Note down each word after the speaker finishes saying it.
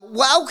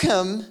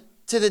Welcome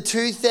to the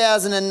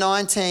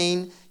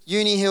 2019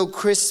 Uni Hill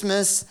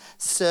Christmas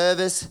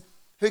service.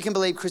 Who can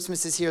believe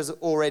Christmas is here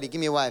already? Give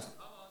me a wave.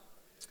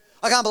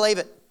 I can't believe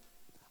it.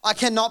 I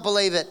cannot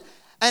believe it.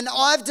 And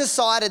I've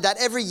decided that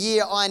every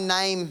year I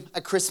name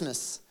a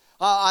Christmas.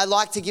 I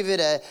like to give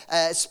it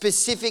a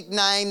specific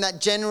name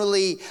that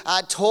generally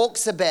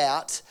talks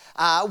about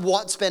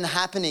what's been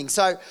happening.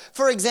 So,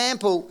 for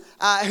example,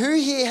 who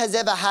here has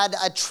ever had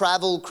a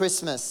travel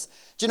Christmas?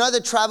 Do you know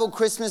the travel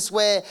Christmas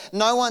where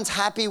no one's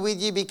happy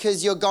with you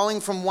because you're going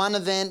from one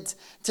event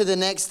to the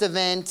next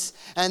event,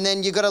 and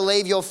then you've got to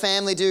leave your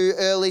family too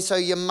early, so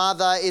your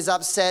mother is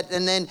upset,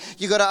 and then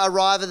you've got to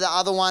arrive at the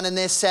other one and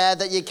they're sad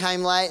that you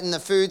came late and the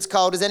food's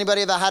cold. Has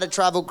anybody ever had a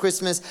travel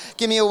Christmas?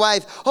 Give me a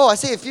wave. Oh, I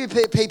see a few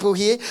people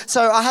here.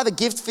 So I have a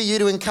gift for you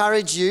to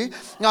encourage you.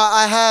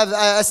 I have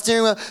a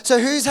steering wheel. So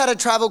who's had a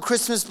travel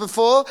Christmas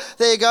before?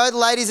 There you go. The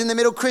ladies in the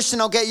middle.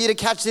 Christian, I'll get you to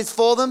catch this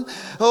for them.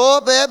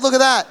 Oh, yep, look at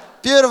that.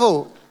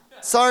 Beautiful.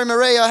 Sorry,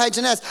 Marie, or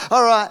H&S.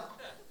 All right.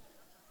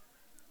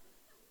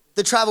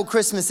 The travel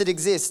Christmas, it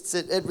exists.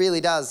 It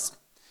really does.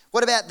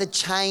 What about the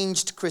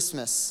changed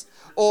Christmas?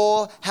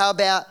 Or how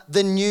about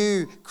the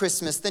new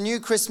Christmas? The new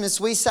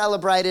Christmas we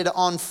celebrated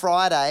on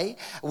Friday.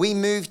 We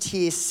moved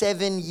here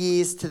 7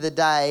 years to the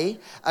day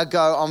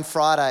ago on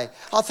Friday.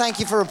 Oh, thank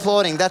you for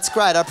applauding. That's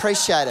great. I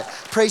appreciate it.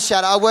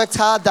 I worked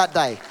hard that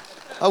day.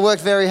 I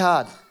worked very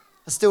hard.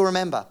 I still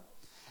remember.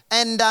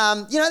 And,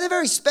 they're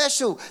very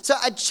special. So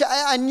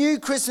a new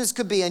Christmas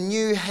could be a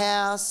new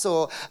house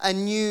or a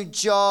new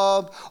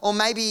job, or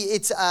maybe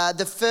it's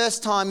the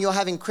first time you're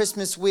having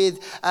Christmas with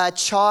a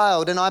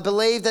child. And I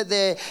believe that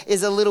there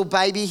is a little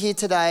baby here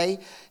today.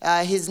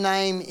 His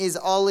name is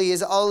Ollie.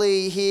 Is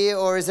Ollie here,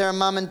 or is there a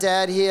mum and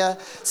dad here?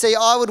 See,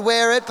 I would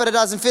wear it, but it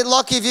doesn't fit.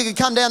 Lockie, if you could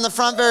come down the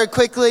front very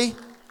quickly.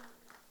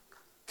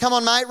 Come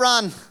on, mate,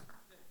 run.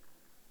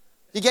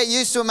 You get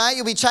used to it, mate.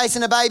 You'll be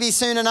chasing a baby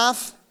soon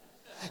enough.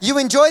 You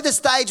enjoy the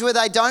stage where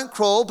they don't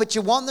crawl, but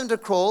you want them to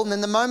crawl, and then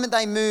the moment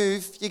they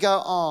move, you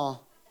go, oh.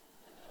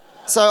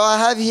 So I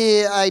have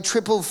here a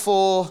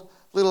 444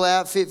 little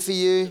outfit for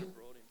you.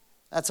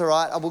 That's all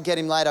right. I will get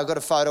him later. I've got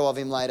a photo of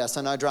him later, so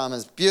no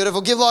dramas.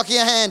 Beautiful. Give Lockie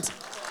a hand.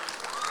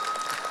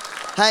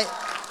 Hey,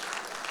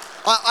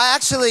 I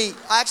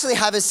actually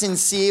have a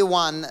sincere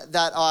one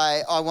that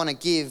I want to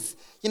give.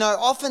 You know,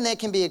 often there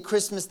can be a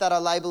Christmas that I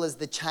label as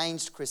the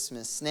changed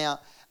Christmas. Now,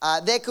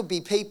 there could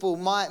be people,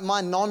 my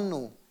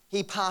nonno,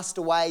 he passed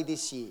away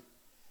this year.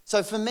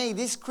 So for me,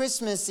 this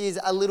Christmas is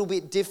a little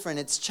bit different.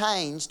 It's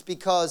changed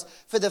because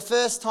for the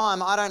first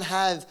time, I don't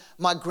have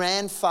my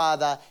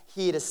grandfather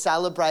here to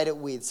celebrate it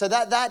with. So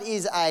that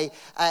is a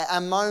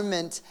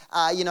moment,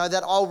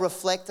 that I'll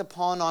reflect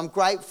upon. I'm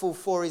grateful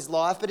for his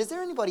life. But is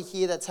there anybody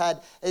here that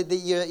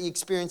you're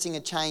experiencing a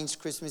changed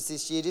Christmas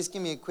this year? Just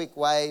give me a quick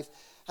wave.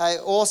 Hey,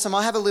 awesome.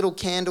 I have a little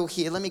candle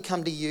here. Let me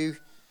come to you.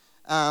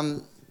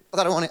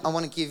 That I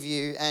want to give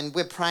you, and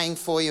we're praying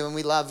for you and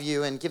we love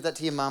you, and give that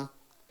to your mum.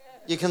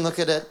 You can look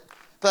at it.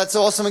 But that's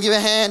awesome. I'll give you a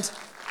hand.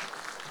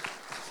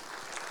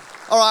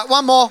 All right,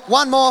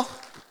 one more.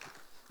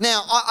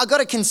 Now, I got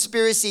a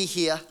conspiracy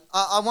here.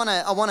 I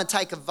want to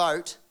take a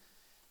vote.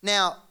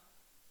 Now,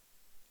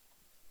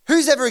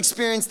 who's ever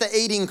experienced the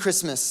eating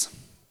Christmas?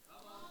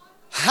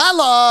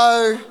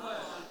 Hello.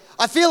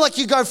 I feel like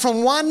you go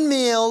from one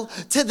meal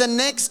to the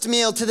next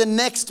meal to the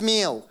next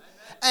meal.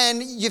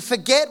 And you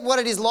forget what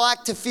it is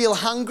like to feel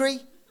hungry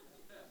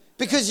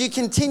because you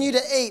continue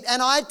to eat.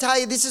 And I tell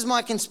you, this is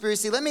my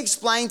conspiracy. Let me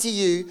explain to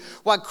you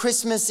why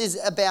Christmas is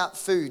about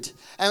food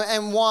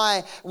and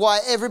why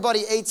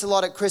everybody eats a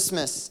lot at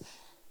Christmas.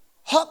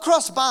 Hot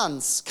cross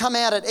buns come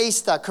out at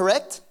Easter,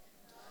 correct?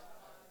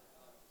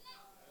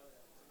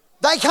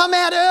 They come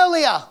out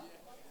earlier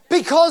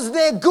because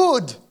they're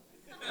good.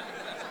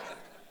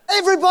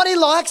 Everybody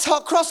likes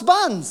hot cross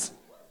buns.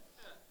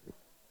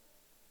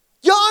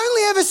 You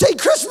only ever see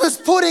Christmas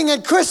pudding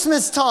at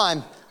Christmas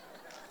time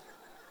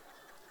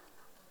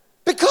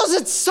because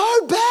it's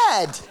so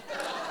bad.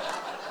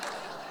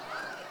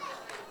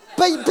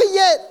 But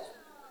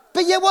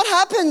yet what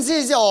happens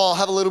is, I'll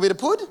have a little bit of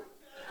pud.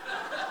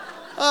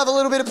 I'll have a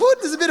little bit of pud.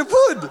 There's a bit of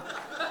pud.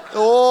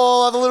 Oh,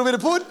 I'll have a little bit of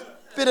pud.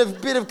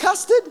 Bit of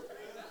custard.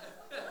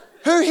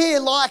 Who here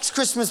likes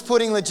Christmas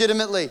pudding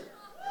legitimately?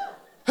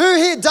 Who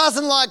here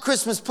doesn't like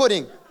Christmas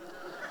pudding?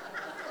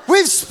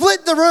 We've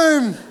split the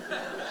room.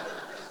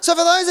 So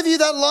for those of you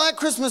that like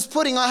Christmas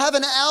pudding, I have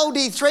an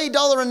Aldi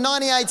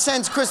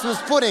 $3.98 Christmas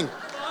pudding.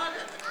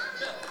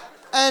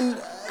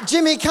 And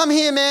Jimmy, come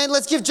here, man.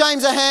 Let's give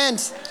James a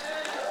hand.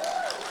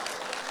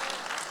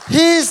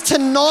 Here's to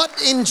not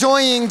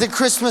enjoying the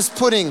Christmas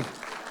pudding.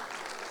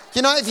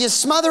 You know, if you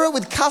smother it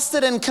with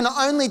custard and can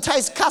only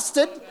taste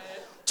custard,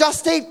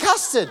 just eat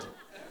custard.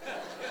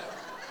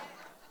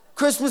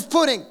 Christmas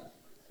pudding.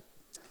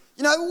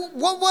 You know,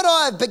 what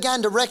I've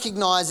begun to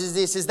recognise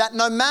is that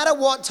no matter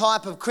what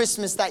type of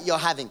Christmas that you're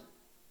having,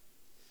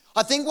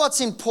 I think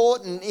what's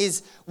important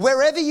is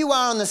wherever you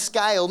are on the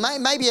scale,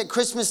 maybe at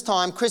Christmas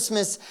time,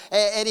 Christmas,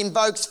 it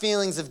invokes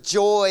feelings of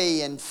joy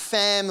and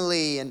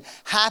family and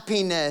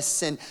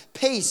happiness and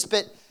peace.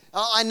 But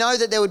I know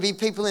that there would be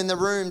people in the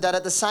room that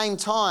at the same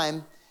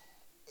time,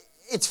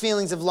 it's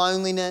feelings of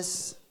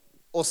loneliness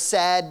or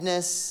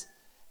sadness.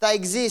 They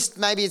exist.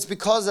 Maybe it's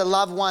because a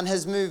loved one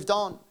has moved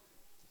on.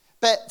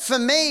 But for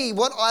me,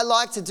 what I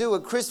like to do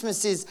at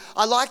Christmas is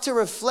I like to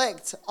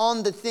reflect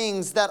on the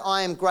things that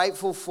I am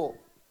grateful for.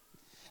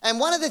 And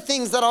one of the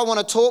things that I want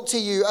to talk to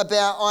you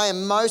about I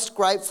am most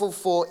grateful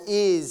for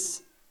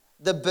is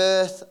the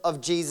birth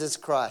of Jesus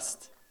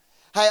Christ.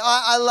 Hey,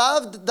 I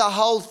loved the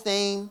whole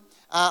theme.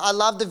 I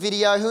loved the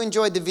video. Who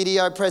enjoyed the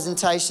video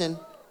presentation?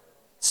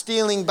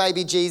 Stealing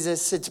baby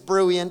Jesus. It's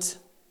brilliant.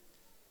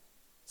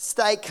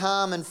 Stay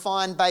calm and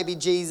find baby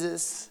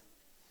Jesus.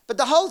 But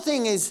the whole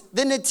thing is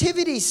the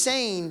nativity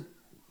scene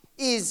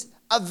is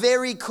a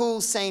very cool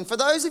scene. For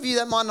those of you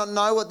that might not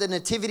know what the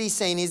nativity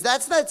scene is,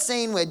 that's that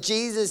scene where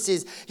Jesus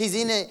he's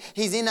in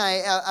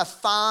a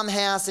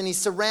farmhouse and he's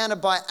surrounded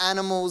by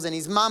animals and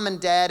his mum and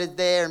dad are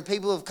there and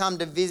people have come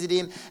to visit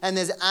him and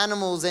there's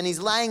animals and he's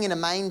laying in a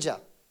manger.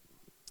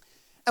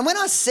 And when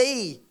I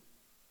see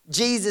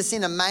Jesus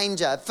in a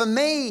manger, for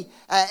me,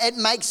 it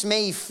makes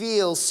me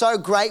feel so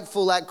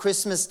grateful at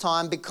Christmas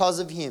time because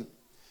of him.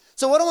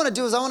 So what I want to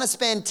do is I want to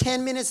spend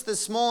 10 minutes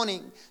this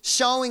morning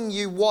showing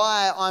you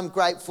why I'm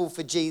grateful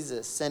for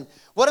Jesus. And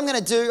what I'm going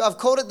to do, I've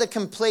called it the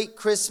Complete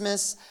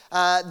Christmas,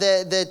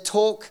 the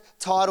talk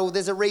title.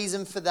 There's a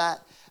reason for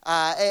that.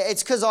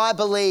 It's because I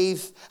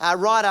believe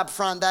right up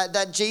front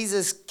that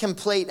Jesus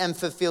complete and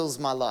fulfills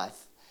my life.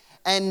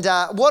 And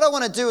what I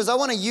want to do is I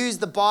want to use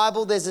the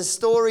Bible. There's a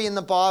story in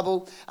the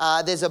Bible.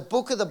 There's a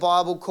book of the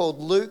Bible called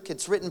Luke.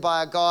 It's written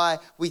by a guy,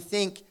 we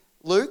think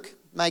Luke,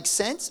 makes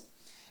sense.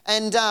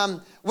 And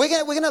we're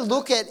going to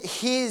look at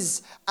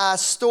his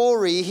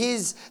story,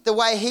 the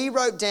way he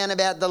wrote down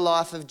about the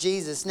life of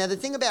Jesus. Now, the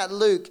thing about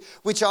Luke,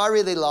 which I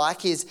really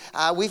like, is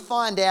we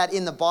find out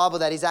in the Bible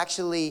that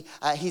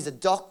he's a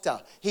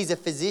doctor. He's a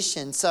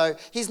physician. So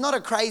he's not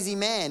a crazy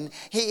man.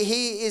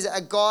 He is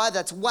a guy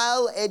that's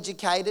well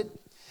educated.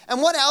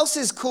 And what else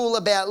is cool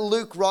about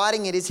Luke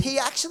writing it is he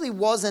actually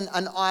wasn't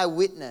an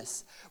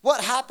eyewitness.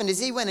 What happened is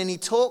he went and he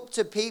talked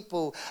to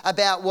people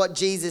about what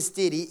Jesus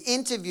did. He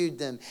interviewed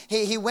them.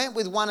 He went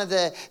with one of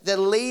the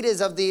leaders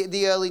of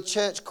the early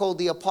church called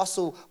the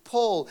Apostle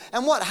Paul.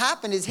 And what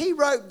happened is he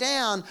wrote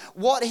down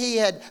what he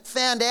had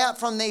found out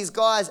from these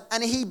guys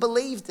and he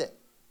believed it.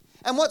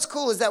 And what's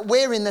cool is that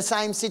we're in the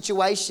same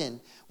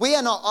situation. We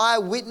are not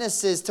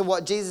eyewitnesses to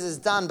what Jesus has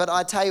done, but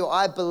I tell you,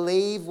 I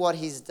believe what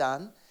he's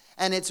done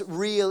and it's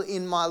real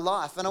in my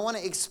life. And I want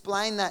to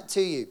explain that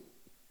to you.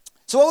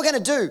 So what we're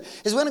going to do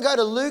is we're going to go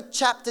to Luke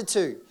chapter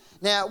 2.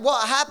 Now,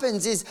 what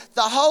happens is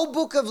the whole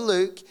book of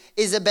Luke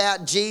is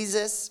about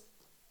Jesus.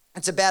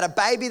 It's about a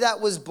baby that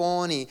was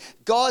born.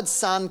 God's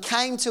son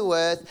came to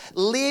earth,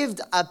 lived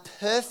a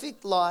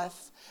perfect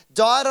life,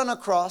 died on a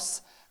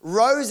cross,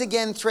 rose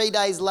again 3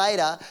 days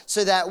later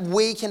so that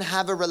we can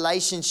have a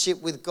relationship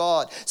with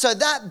God. So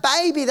that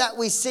baby that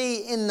we see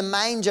in the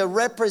manger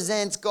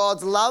represents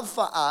God's love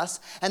for us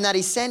and that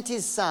he sent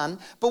his son.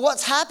 But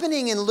what's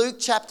happening in Luke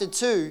chapter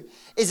 2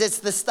 is it's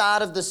the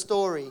start of the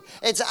story.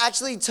 It's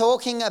actually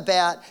talking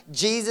about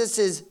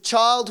Jesus'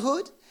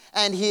 childhood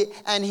and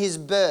his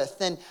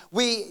birth. And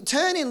we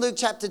turn in Luke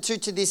chapter 2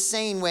 to this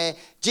scene where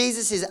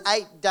Jesus is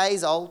 8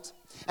 days old.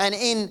 And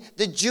in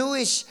the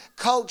Jewish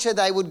culture,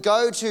 they would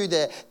go to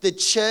the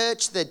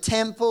church, the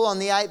temple on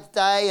the 8th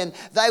day, and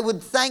they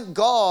would thank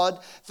God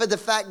for the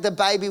fact the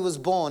baby was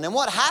born. And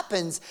what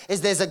happens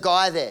is there's a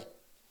guy there.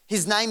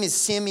 His name is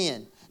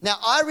Simeon. Now,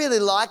 I really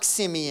like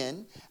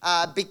Simeon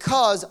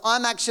because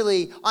I'm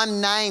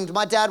named.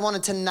 My dad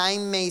wanted to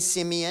name me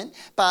Simeon,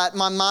 but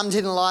my mum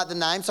didn't like the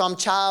name, so I'm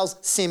Charles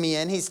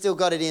Simeon. He's still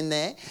got it in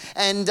there.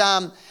 And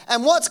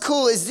what's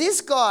cool is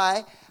this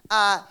guy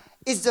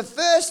is the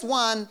first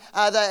one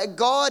that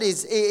God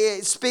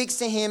speaks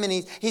to him, and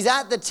he's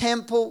at the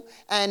temple,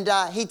 and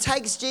he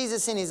takes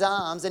Jesus in his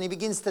arms, and he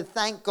begins to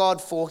thank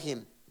God for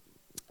him.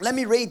 Let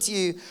me read to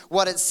you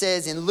what it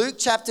says in Luke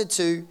chapter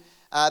 2,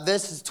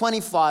 verses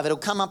 25. It'll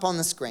come up on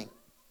the screen.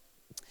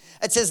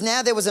 It says,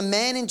 "Now there was a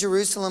man in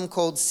Jerusalem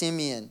called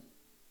Simeon,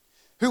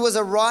 who was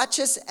a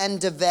righteous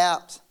and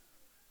devout.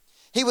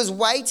 He was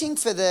waiting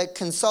for the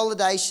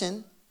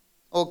consolation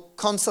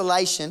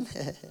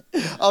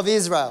of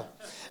Israel,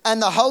 and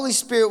the Holy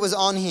Spirit was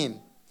on him.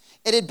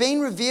 It had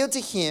been revealed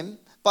to him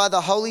by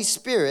the Holy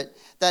Spirit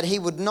that he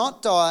would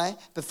not die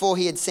before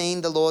he had seen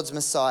the Lord's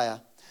Messiah.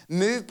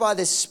 Moved by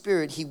the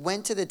Spirit, he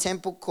went to the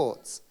temple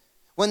courts.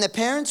 When the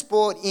parents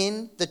brought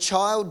in the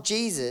child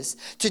Jesus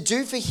to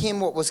do for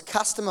him what was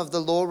custom of the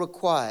law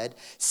required,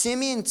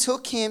 Simeon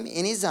took him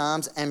in his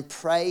arms and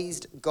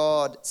praised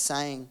God,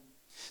 saying,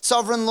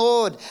 'Sovereign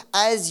Lord,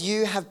 as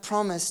you have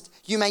promised,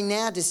 you may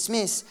now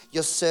dismiss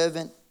your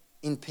servant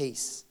in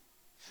peace.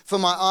 For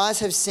my eyes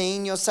have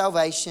seen your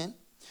salvation,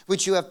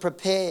 which you have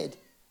prepared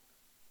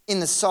in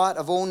the sight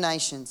of all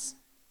nations,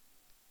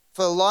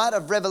 for light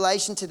of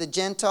revelation to the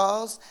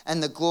Gentiles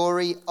and the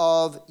glory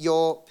of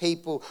your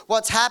people.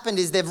 What's happened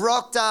is they've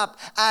rocked up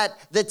at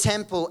the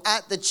temple,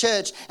 at the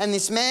church, and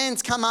this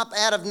man's come up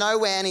out of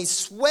nowhere and he's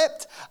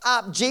swept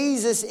up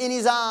Jesus in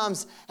his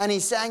arms and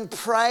he's saying,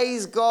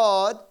 praise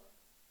God.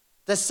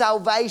 The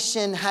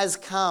salvation has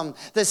come.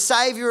 The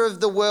Savior of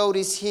the world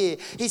is here.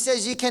 He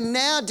says, you can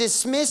now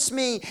dismiss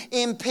me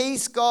in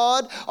peace,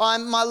 God.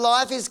 My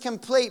life is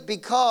complete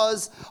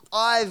because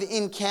I've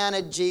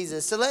encountered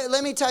Jesus. So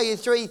let me tell you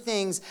three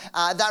things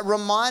that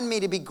remind me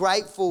to be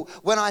grateful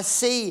when I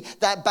see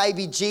that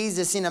baby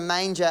Jesus in a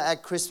manger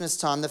at Christmas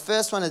time. The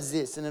first one is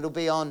this, and it'll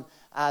be on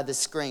the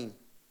screen.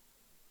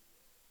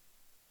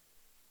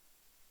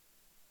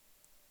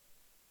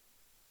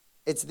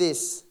 It's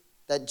this.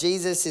 That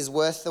Jesus is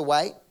worth the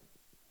wait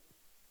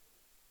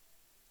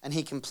and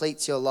he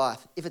completes your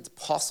life. If it's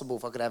possible,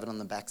 if I could have it on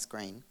the back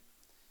screen,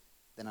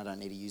 then I don't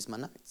need to use my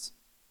notes.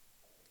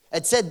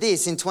 It said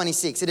this in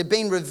 26, it had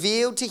been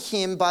revealed to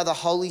him by the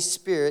Holy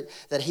Spirit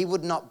that he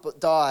would not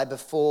die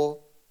before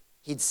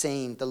he'd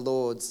seen the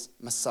Lord's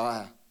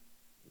Messiah.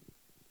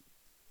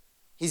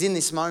 He's in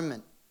this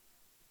moment.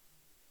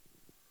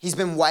 He's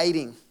been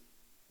waiting.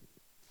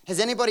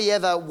 Has anybody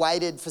ever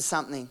waited for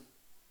something?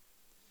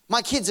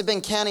 My kids have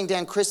been counting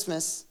down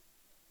Christmas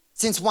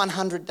since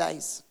 100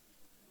 days.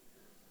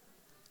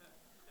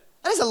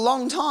 That is a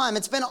long time.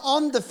 It's been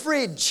on the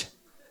fridge.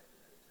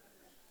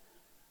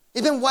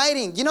 You've been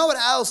waiting. You know what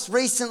else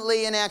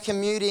recently in our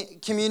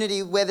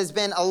community where there's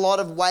been a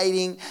lot of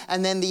waiting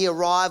and then the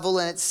arrival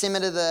and it's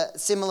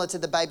similar to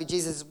the baby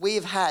Jesus? We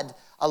have had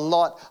a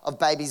lot of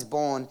babies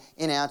born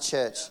in our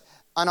church.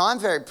 And I'm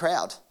very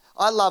proud.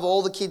 I love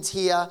all the kids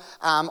here.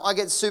 I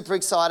get super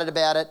excited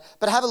about it.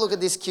 But have a look at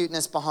this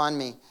cuteness behind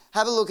me.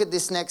 Have a look at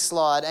this next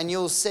slide and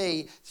you'll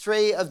see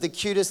three of the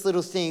cutest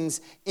little things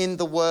in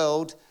the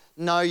world.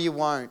 No, you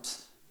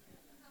won't.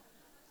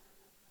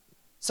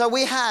 So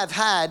we have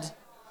had,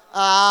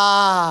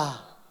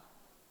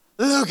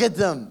 look at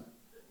them.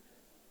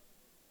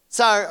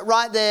 So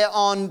right there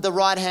on the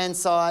right-hand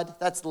side,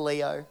 that's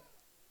Leo.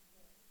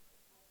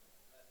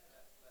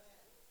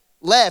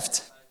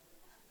 Left,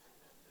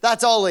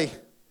 that's Ollie.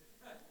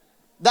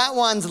 That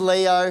one's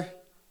Leo.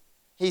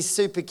 He's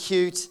super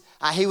cute.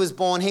 He was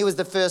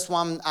the first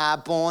one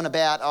born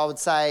about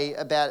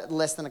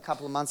less than a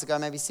couple of months ago,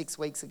 maybe 6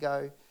 weeks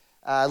ago.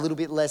 A little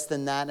bit less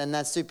than that, and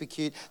that's super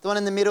cute. The one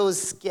in the middle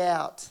is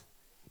Scout.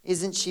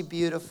 Isn't she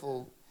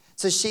beautiful?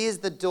 So she is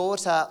the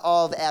daughter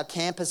of our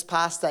campus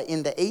pastor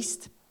in the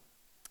East.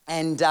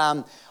 And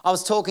I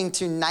was talking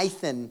to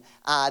Nathan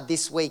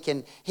this week,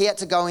 and he had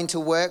to go into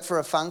work for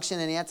a function,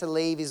 and he had to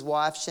leave his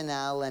wife,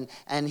 Chanel,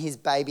 and his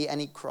baby,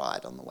 and he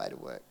cried on the way to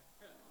work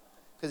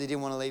because he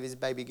didn't want to leave his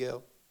baby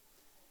girl.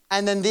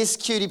 And then this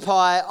cutie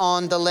pie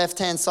on the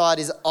left-hand side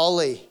is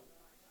Ollie.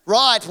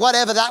 Right,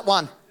 whatever that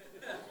one.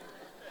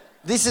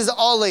 This is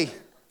Ollie.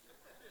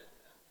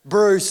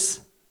 Bruce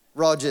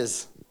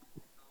Rogers.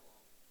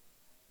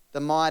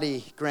 The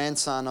mighty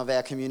grandson of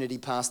our community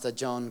pastor,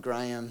 John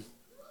Graham,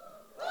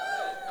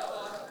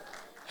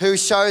 who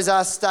shows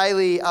us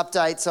daily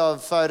updates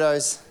of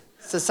photos.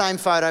 It's the same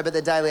photo, but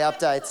they're daily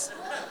updates.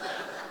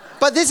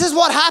 But this is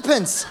what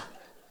happens.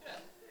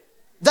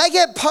 They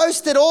get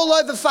posted all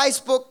over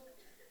Facebook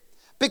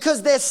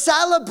because they're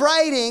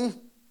celebrating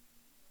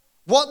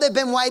what they've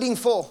been waiting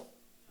for.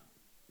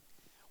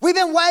 We've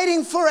been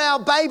waiting for our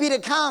baby to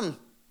come.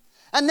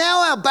 And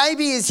now our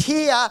baby is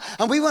here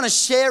and we want to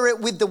share it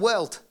with the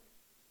world.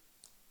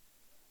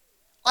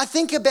 I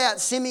think about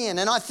Simeon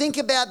and I think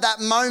about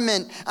that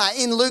moment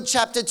in Luke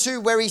chapter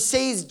 2 where he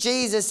sees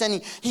Jesus and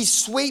he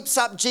sweeps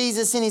up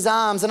Jesus in his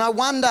arms. And I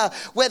wonder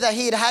whether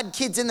he had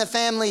kids in the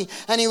family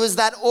and he was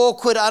that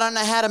awkward, I don't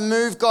know how to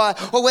move guy,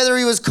 or whether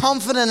he was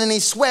confident and he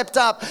swept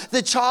up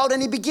the child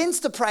and he begins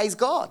to praise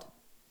God.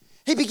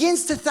 He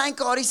begins to thank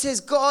God. He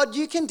says, God,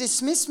 you can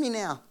dismiss me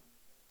now.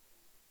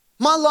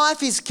 My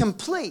life is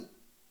complete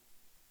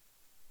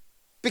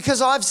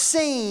because I've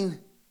seen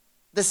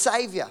the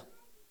Savior.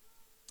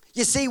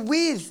 You see,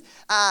 with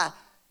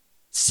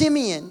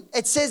Simeon,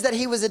 it says that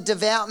he was a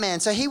devout man.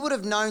 So he would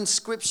have known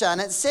scripture. And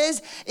it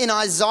says in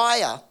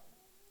Isaiah,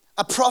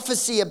 a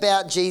prophecy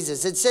about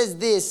Jesus. It says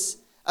this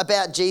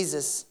about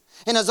Jesus.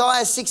 In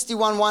Isaiah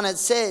 61:1, it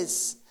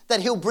says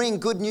that he'll bring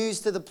good news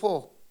to the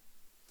poor.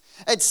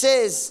 It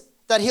says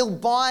that he'll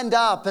bind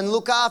up and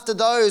look after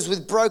those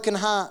with broken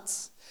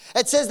hearts.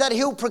 It says that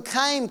he'll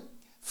proclaim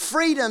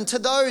freedom to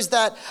those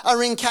that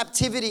are in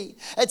captivity.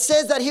 It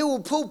says that he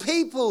will pull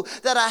people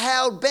that are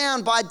held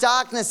bound by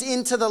darkness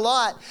into the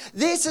light.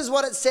 This is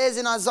what it says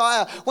in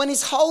Isaiah. When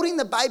he's holding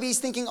the baby, he's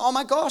thinking, oh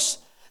my gosh,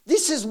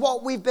 this is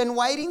what we've been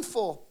waiting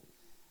for.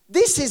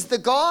 This is the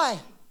guy.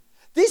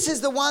 This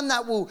is the one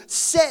that will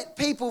set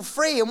people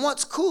free. And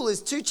what's cool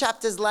is 2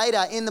 chapters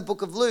later in the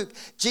book of Luke,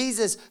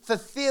 Jesus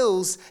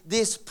fulfills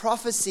this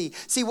prophecy.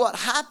 See, what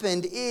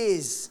happened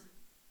is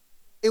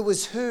it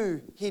was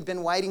who he'd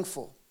been waiting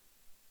for.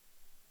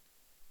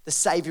 The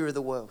Savior of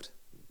the world.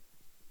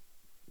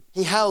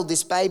 He held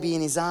this baby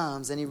in his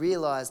arms and he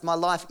realized my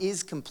life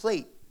is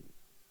complete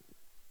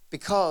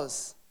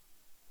Because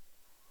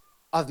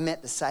I've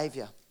met the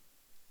Saviour.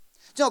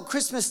 Do you know, at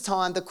Christmas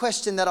time, the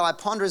question that I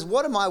ponder is,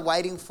 what am I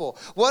waiting for?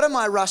 What am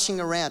I rushing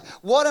around?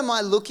 What am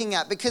I looking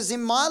at? Because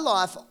in my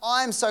life,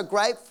 I am so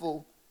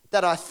grateful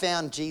that I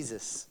found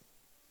Jesus.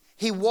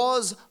 He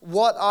was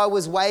what I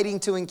was waiting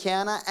to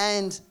encounter,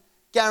 and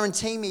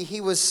guarantee me,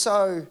 he was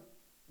so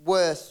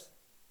worth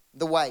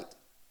the wait.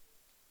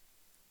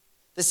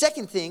 The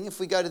second thing, if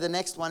we go to the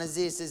next one, is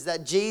this, is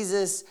that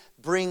Jesus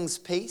brings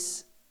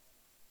peace,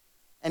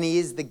 and he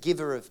is the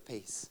giver of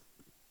peace.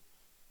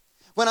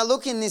 When I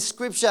look in this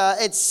scripture,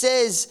 it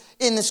says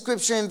in the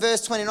scripture in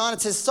verse 29,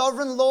 it says,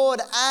 "Sovereign Lord,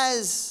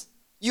 as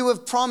you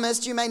have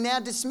promised, you may now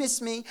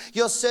dismiss me,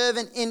 your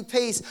servant, in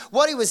peace."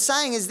 What he was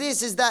saying is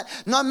this, is that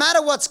no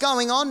matter what's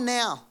going on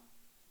now,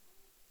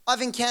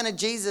 I've encountered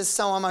Jesus,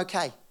 so I'm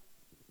okay.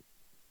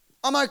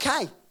 I'm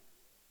okay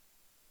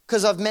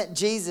because I've met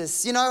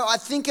Jesus. You know, I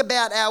think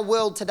about our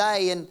world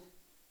today, and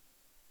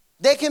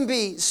there can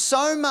be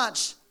so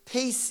much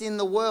peace in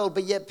the world,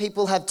 but yet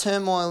people have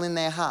turmoil in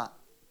their heart.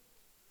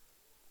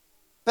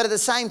 But at the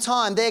same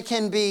time, there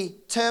can be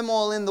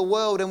turmoil in the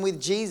world, and with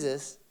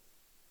Jesus,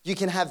 you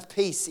can have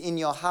peace in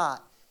your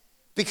heart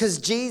because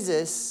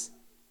Jesus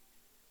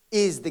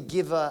is the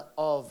giver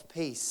of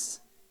peace.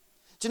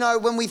 Do you know,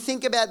 when we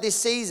think about this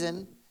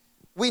season,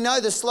 we know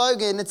the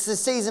slogan, it's the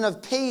season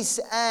of peace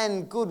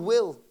and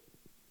goodwill.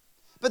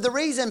 But the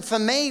reason for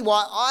me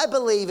why I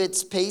believe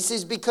it's peace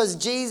is because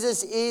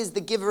Jesus is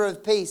the giver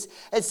of peace.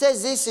 It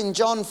says this in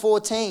John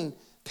 14,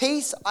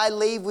 "Peace I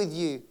leave with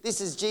you."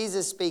 This is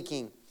Jesus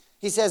speaking.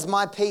 He says,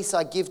 "My peace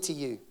I give to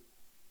you."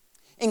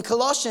 In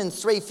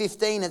Colossians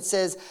 3:15, it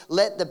says,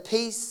 "Let the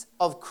peace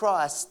of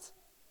Christ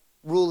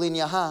rule in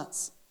your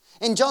hearts."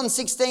 In John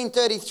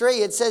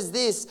 16:33, it says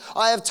this,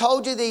 "I have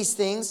told you these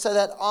things so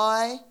that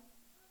I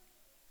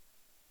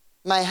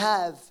may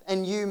have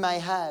and you may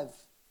have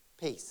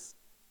peace."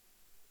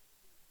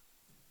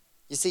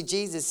 You see,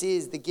 Jesus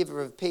is the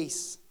giver of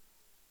peace.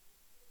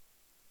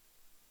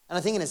 And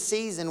I think in a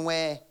season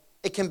where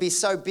it can be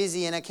so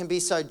busy and it can be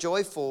so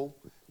joyful,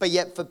 but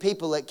yet for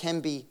people it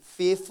can be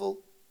fearful,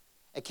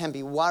 it can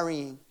be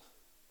worrying.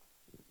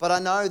 But I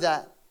know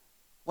that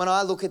when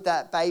I look at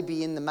that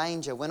baby in the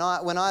manger, when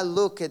I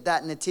look at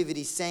that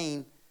nativity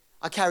scene,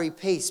 I carry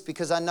peace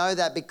because I know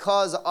that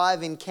because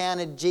I've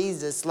encountered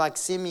Jesus like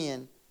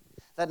Simeon,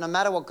 that no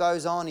matter what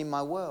goes on in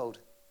my world,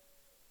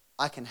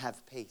 I can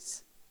have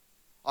peace.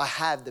 I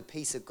have the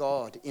peace of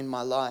God in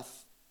my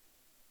life.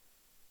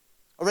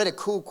 I read a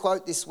cool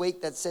quote this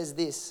week that says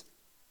this,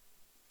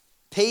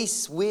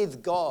 "Peace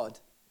with God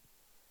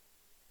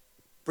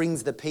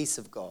brings the peace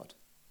of God."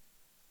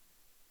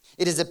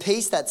 It is a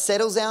peace that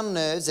settles our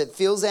nerves, it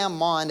fills our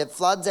mind, it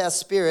floods our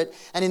spirit,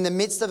 and in the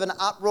midst of an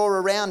uproar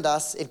around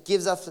us, it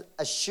gives us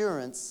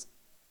assurance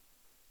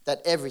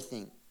that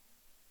everything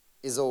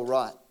is all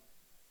right.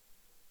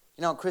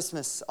 You know, at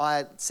Christmas,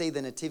 I see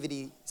the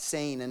nativity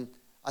scene and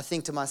I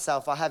think to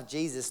myself, I have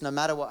Jesus no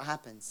matter what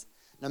happens,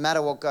 no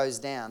matter what goes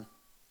down.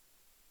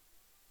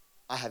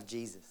 I have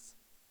Jesus.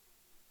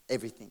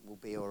 Everything will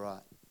be all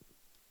right.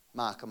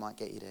 Mark, I might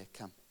get you to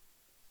come.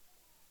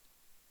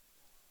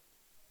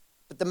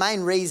 But the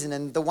main reason,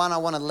 and the one I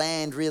want to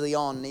land really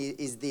on,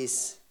 is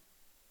this.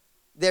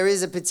 There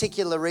is a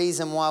particular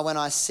reason why when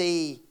I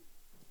see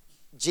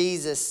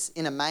Jesus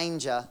in a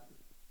manger,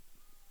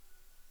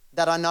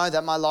 that I know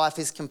that my life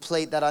is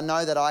complete, that I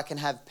know that I can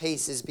have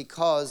peace, is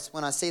because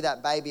when I see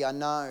that baby, I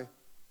know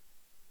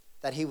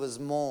that he was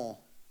more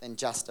than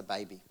just a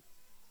baby.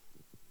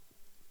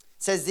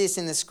 It says this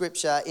in the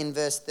scripture in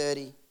verse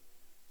 30.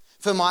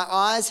 "For my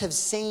eyes have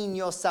seen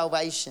your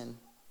salvation,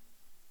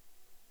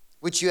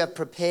 which you have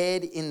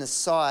prepared in the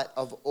sight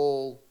of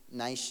all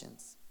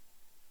nations."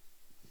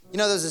 You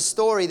know, there's a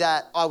story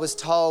that I was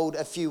told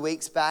a few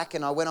weeks back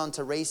and I went on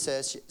to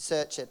research it.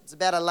 It's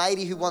about a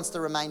lady who wants to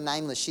remain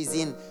nameless. She's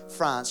in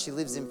France. She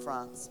lives in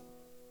France.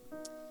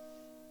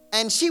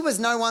 And she was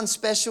no one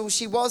special.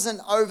 She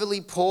wasn't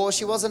overly poor.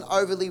 She wasn't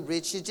overly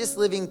rich. She's just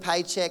living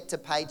paycheck to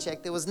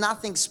paycheck. There was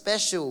nothing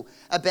special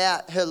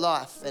about her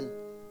life. And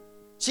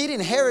she'd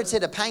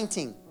inherited a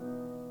painting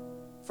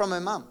from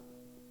her mum.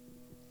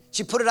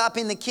 She put it up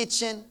in the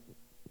kitchen.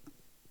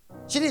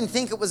 She didn't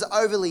think it was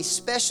overly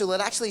special.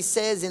 It actually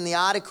says in the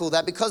article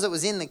that because it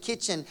was in the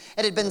kitchen,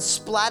 it had been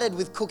splattered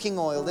with cooking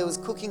oil. There was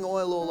cooking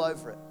oil all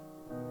over it.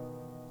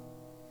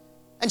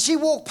 And she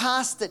walked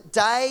past it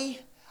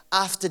day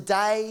after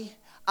day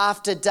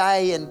after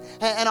day. And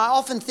I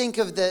often think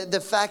of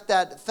the fact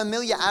that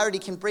familiarity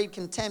can breed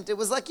contempt. It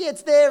was like, yeah,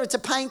 it's there. It's a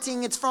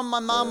painting. It's from my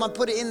mum. I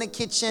put it in the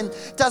kitchen.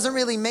 It doesn't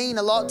really mean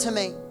a lot to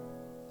me.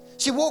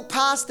 She walked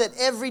past it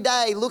every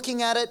day,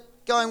 looking at it,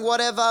 going,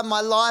 whatever,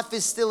 my life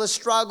is still a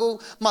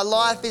struggle. My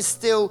life is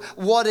still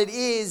what it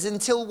is,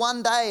 until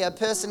one day a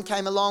person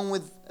came along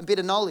with a bit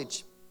of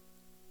knowledge.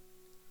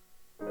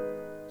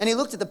 And he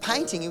looked at the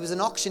painting. He was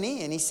an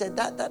auctioneer, and he said,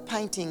 that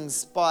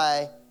painting's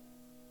by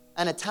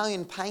an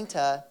Italian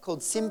painter called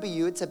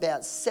Cimabue. It's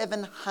about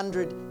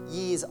 700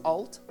 years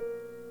old.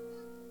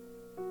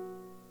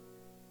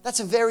 That's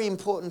a very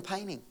important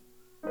painting.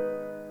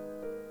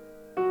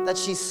 that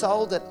she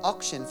sold at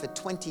auction for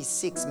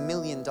 $26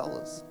 million.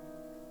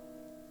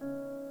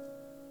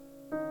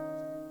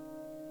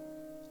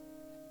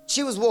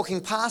 She was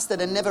walking past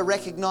it and never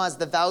recognized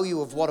the value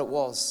of what it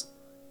was.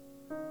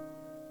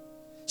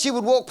 She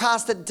would walk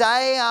past it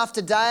day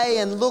after day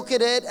and look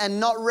at it and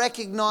not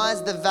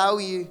recognize the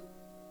value.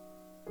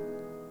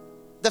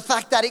 The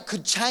fact that it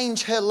could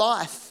change her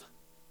life.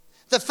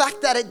 The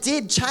fact that it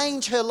did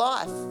change her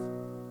life.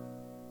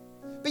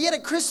 But yet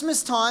at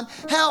Christmas time,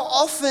 how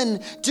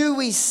often do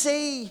we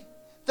see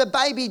the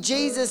baby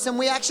Jesus and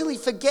we actually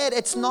forget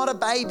it's not a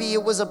baby,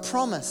 it was a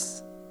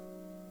promise.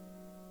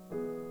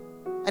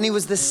 And he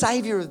was the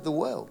Savior of the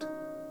world.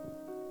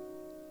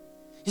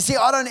 You see,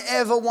 I don't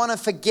ever want to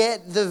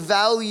forget the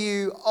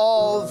value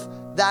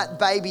of that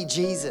baby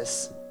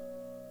Jesus.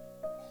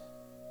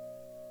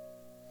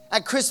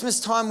 At Christmas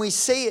time, we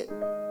see it.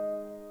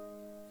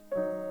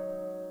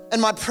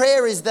 And my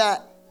prayer is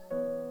that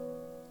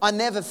I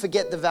never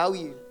forget the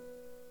value.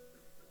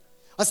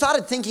 I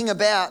started thinking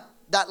about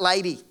that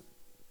lady.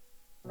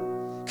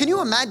 Can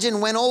you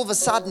imagine when all of a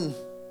sudden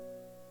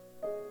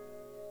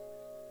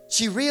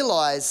she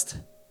realized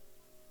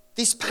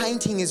this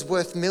painting is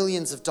worth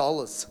millions of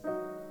dollars?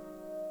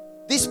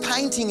 This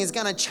painting is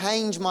going to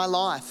change my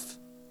life.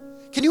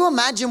 Can you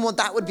imagine what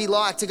that would be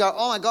like to go,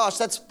 oh my gosh,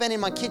 that's been in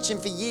my kitchen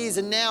for years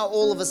and now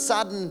all of a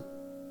sudden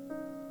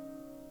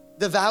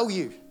the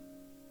value.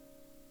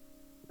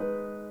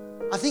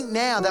 I think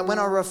now that when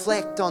I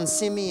reflect on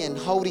Simeon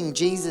holding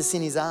Jesus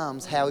in his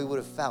arms, how he would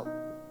have felt.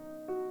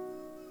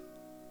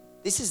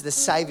 This is the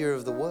Savior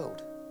of the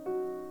world.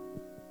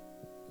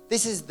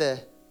 This is the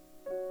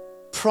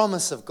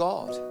promise of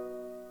God.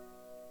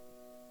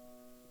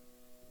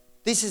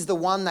 This is the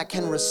one that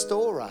can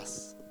restore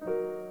us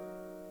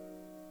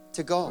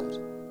to God.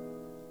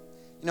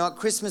 You know, at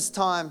Christmas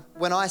time,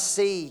 when I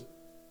see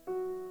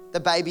the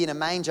baby in a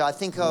manger, I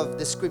think of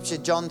the scripture,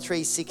 John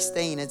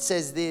 3:16. It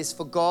says this,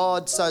 for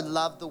God so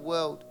loved the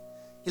world.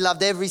 He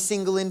loved every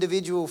single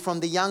individual from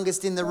the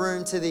youngest in the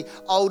room to the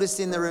oldest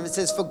in the room. It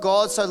says, for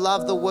God so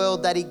loved the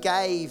world that he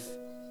gave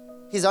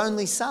his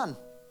only son.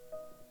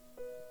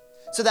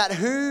 So that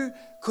who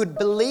could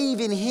believe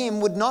in him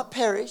would not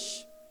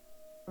perish,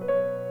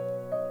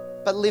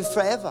 but live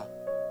forever.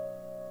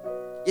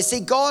 You see,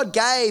 God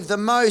gave the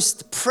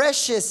most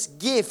precious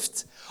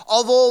gift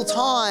of all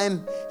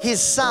time,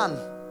 his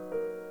son,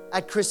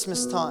 at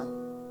Christmas time.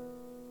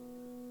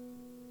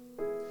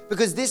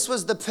 Because this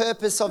was the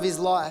purpose of his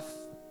life.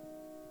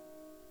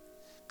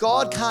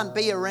 God can't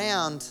be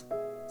around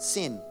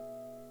sin.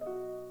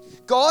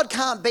 God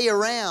can't be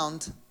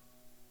around.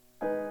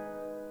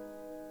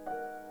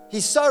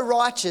 He's so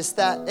righteous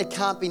that it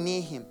can't be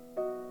near him.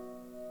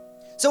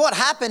 So what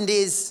happened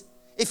is,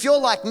 if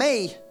you're like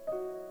me,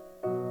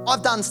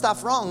 I've done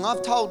stuff wrong.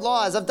 I've told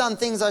lies. I've done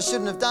things I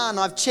shouldn't have done.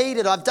 I've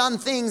cheated. I've done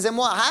things. And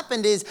what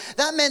happened is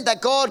that meant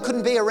that God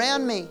couldn't be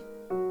around me.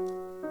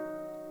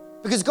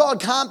 Because God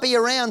can't be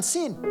around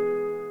sin.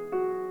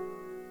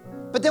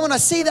 But then when I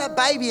see that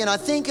baby and I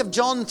think of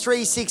John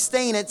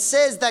 3:16, it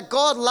says that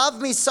God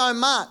loved me so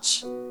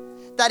much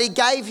that he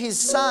gave his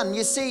son.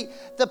 You see,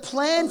 the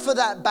plan for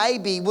that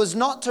baby was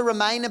not to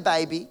remain a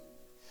baby,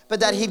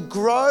 but that he'd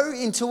grow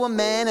into a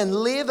man and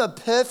live a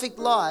perfect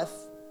life,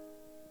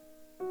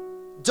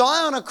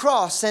 die on a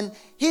cross. And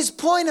his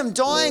point of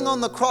dying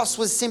on the cross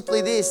was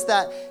simply this,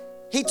 that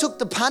he took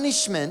the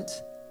punishment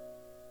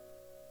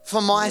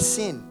for my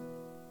sin.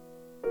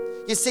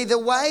 You see, the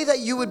way that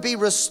you would be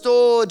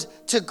restored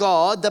to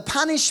God, the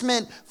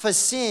punishment for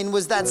sin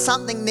was that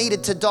something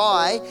needed to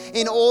die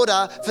in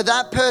order for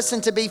that person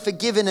to be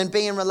forgiven and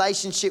be in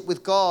relationship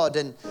with God.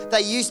 And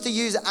they used to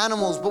use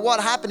animals. But what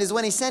happened is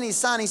when he sent his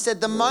son, he said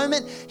the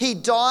moment he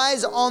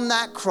dies on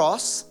that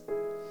cross,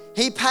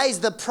 he pays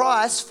the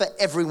price for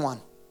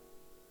everyone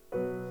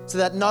so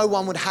that no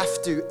one would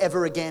have to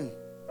ever again.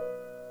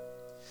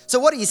 So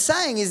what he's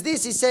saying is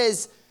this, he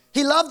says,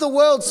 he loved the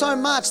world so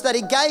much that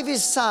he gave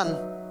his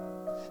son.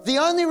 The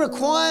only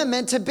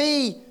requirement to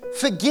be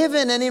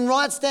forgiven and in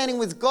right standing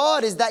with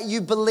God is that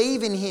you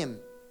believe in him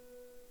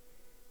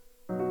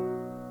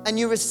and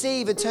you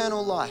receive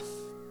eternal life.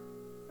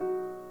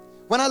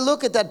 When I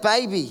look at that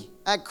baby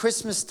at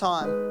Christmas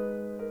time,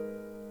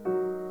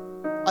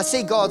 I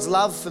see God's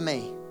love for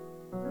me.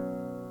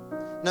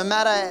 No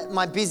matter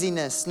my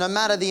busyness, no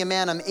matter the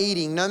amount I'm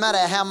eating, no matter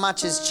how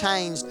much has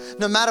changed,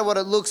 no matter what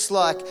it looks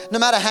like, no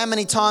matter how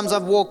many times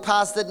I've walked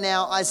past it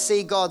now, I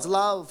see God's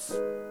love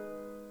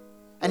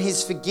and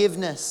his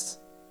forgiveness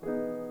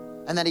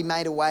and that he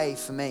made a way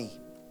for me.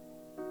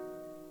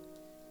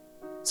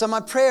 So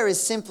my prayer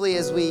is simply,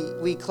 as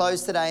we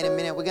close today in a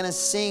minute, we're going to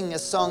sing a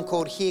song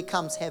called Here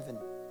Comes Heaven.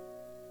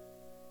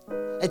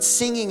 It's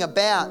singing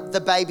about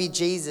the baby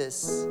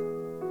Jesus.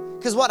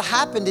 Because what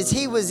happened is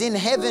he was in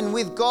heaven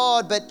with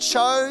God, but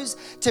chose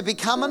to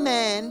become a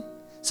man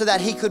so that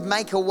he could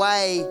make a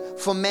way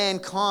for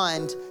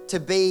mankind to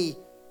be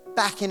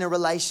back in a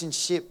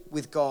relationship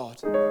with God.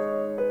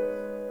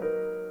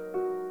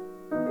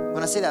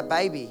 When I see that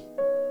baby,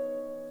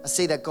 I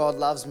see that God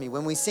loves me.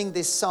 When we sing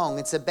this song,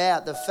 it's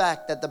about the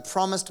fact that the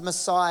promised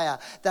Messiah,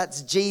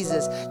 that's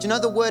Jesus. Do you know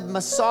the word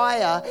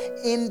Messiah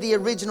in the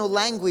original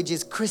language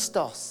is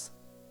Christos?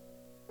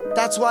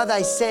 That's why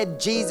they said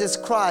Jesus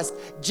Christ.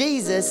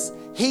 Jesus,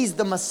 he's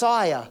the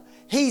Messiah.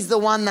 He's the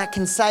one that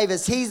can save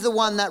us. He's the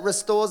one that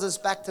restores us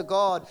back to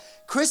God.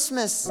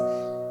 Christmas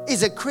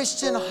is a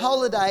Christian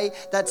holiday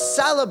that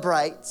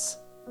celebrates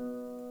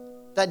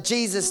that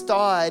Jesus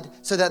died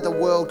so that the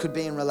world could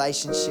be in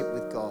relationship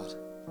with God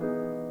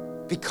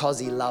because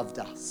he loved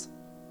us.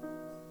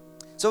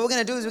 So what we're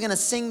going to do is we're going to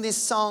sing this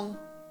song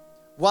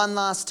one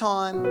last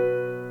time,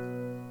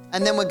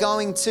 and then we're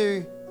going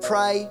to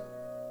pray,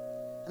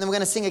 and then we're going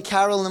to sing a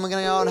carol, and then we're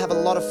going to go and have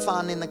a lot of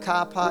fun in the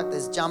car park.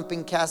 There's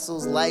jumping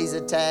castles, laser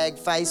tag,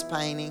 face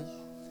painting.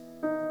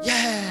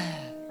 Yeah.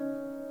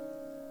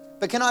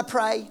 But can I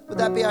pray? Would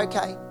that be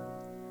okay?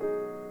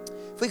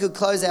 If we could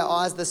close our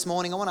eyes this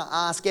morning, I want to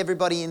ask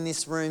everybody in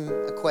this room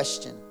a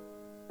question.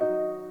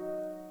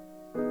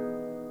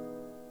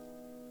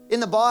 In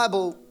the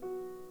Bible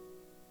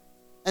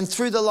and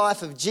through the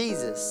life of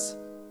Jesus,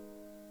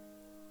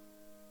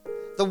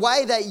 the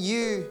way that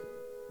you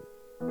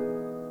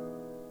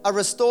are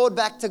restored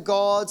back to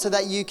God so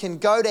that you can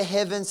go to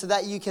heaven, so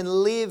that you can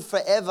live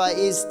forever,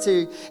 is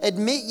to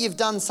admit you've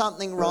done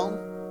something wrong,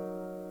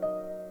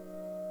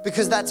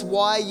 because that's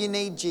why you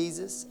need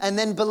Jesus, and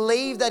then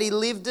believe that he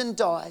lived and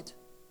died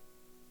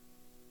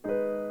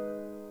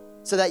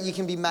so that you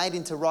can be made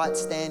into right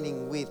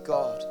standing with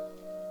God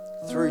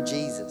through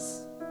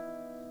Jesus.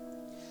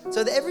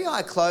 So with every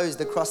eye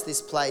closed across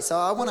this place,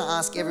 I want to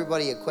ask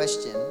everybody a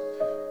question.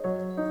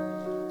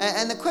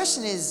 And the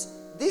question is,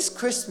 this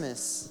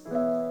Christmas,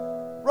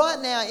 right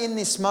now in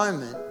this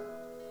moment,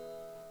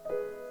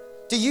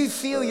 do you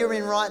feel you're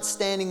in right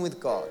standing with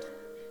God?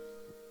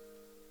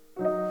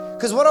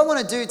 Because what I want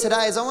to do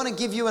today is I want to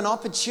give you an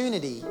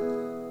opportunity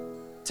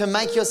to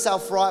make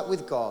yourself right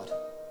with God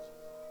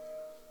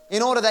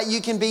in order that you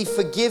can be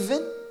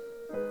forgiven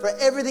for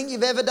everything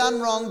you've ever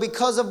done wrong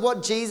because of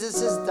what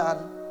Jesus has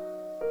done.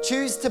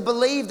 Choose to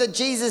believe that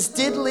Jesus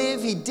did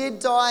live, he did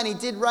die, and he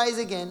did rise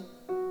again,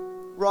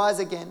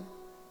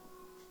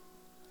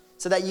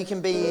 so that you can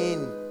be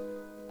in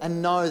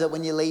and know that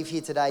when you leave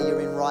here today,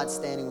 you're in right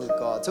standing with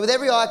God. So with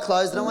every eye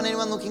closed, I don't want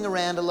anyone looking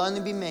around, it'll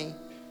only be me.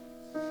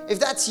 If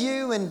that's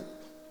you and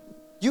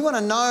you want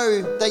to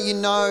know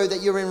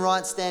that you're in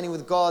right standing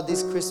with God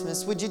this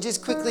Christmas, would you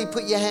just quickly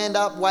put your hand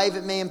up, wave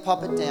at me and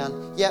pop it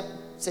down? Yep,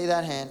 see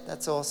that hand?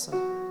 That's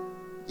awesome.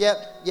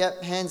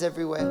 Yep, hands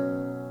everywhere.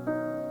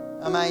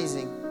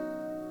 Amazing.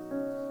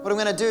 What I'm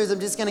going to do is I'm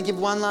just going to give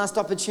one last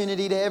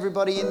opportunity to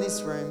everybody in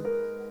this room.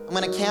 I'm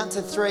going to count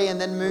to 3 and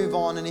then move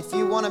on. And if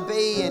you want to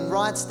be in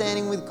right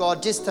standing with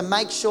God, just to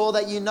make sure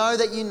that you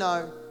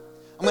know,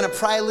 I'm going to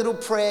pray a little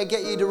prayer,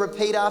 get you to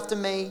repeat after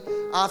me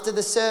after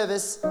the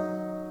service.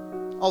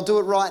 I'll do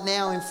it right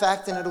now, in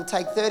fact, and it'll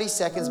take 30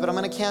 seconds, but I'm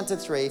going to count to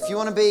 3. If you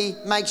want to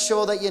make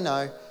sure that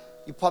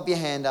you pop your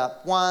hand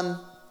up. 1,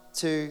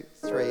 2,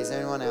 3. Is there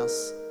anyone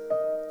else?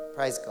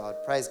 Praise God.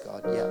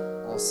 Yeah,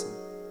 awesome.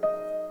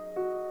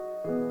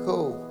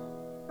 Cool.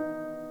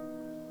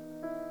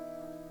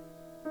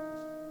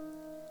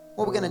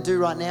 What we're going to do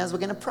right now is we're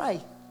going to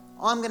pray.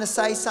 I'm going to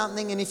say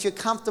something, and if you're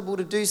comfortable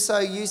to do so,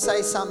 you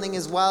say something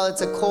as well.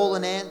 It's a call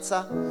and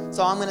answer.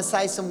 So I'm going to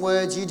say some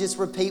words. You just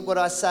repeat what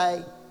I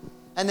say.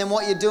 And then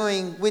what you're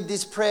doing with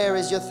this prayer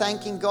is you're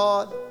thanking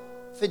God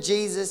for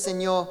Jesus,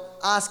 and you're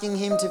asking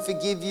him to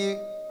forgive you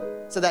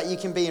so that you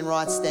can be in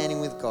right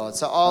standing with God.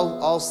 So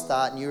I'll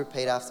start and you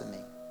repeat after me.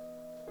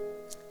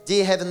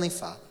 Dear Heavenly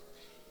Father,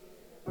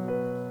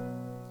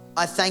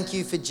 I thank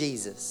you for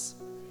Jesus.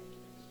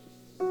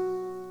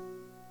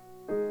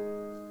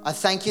 I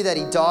thank you that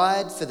he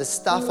died for the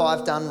stuff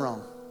I've done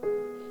wrong.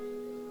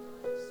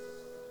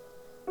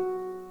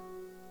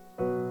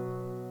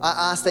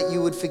 I ask that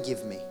you would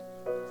forgive me.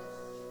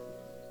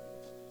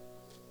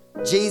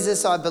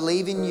 Jesus, I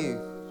believe in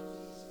you.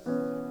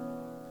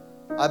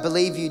 I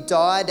believe you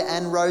died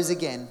and rose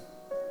again.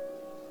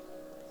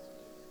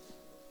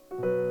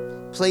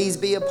 Please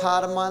be a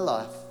part of my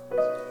life.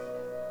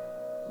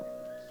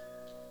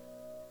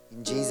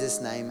 In Jesus'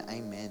 name,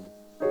 amen.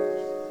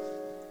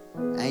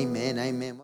 Amen.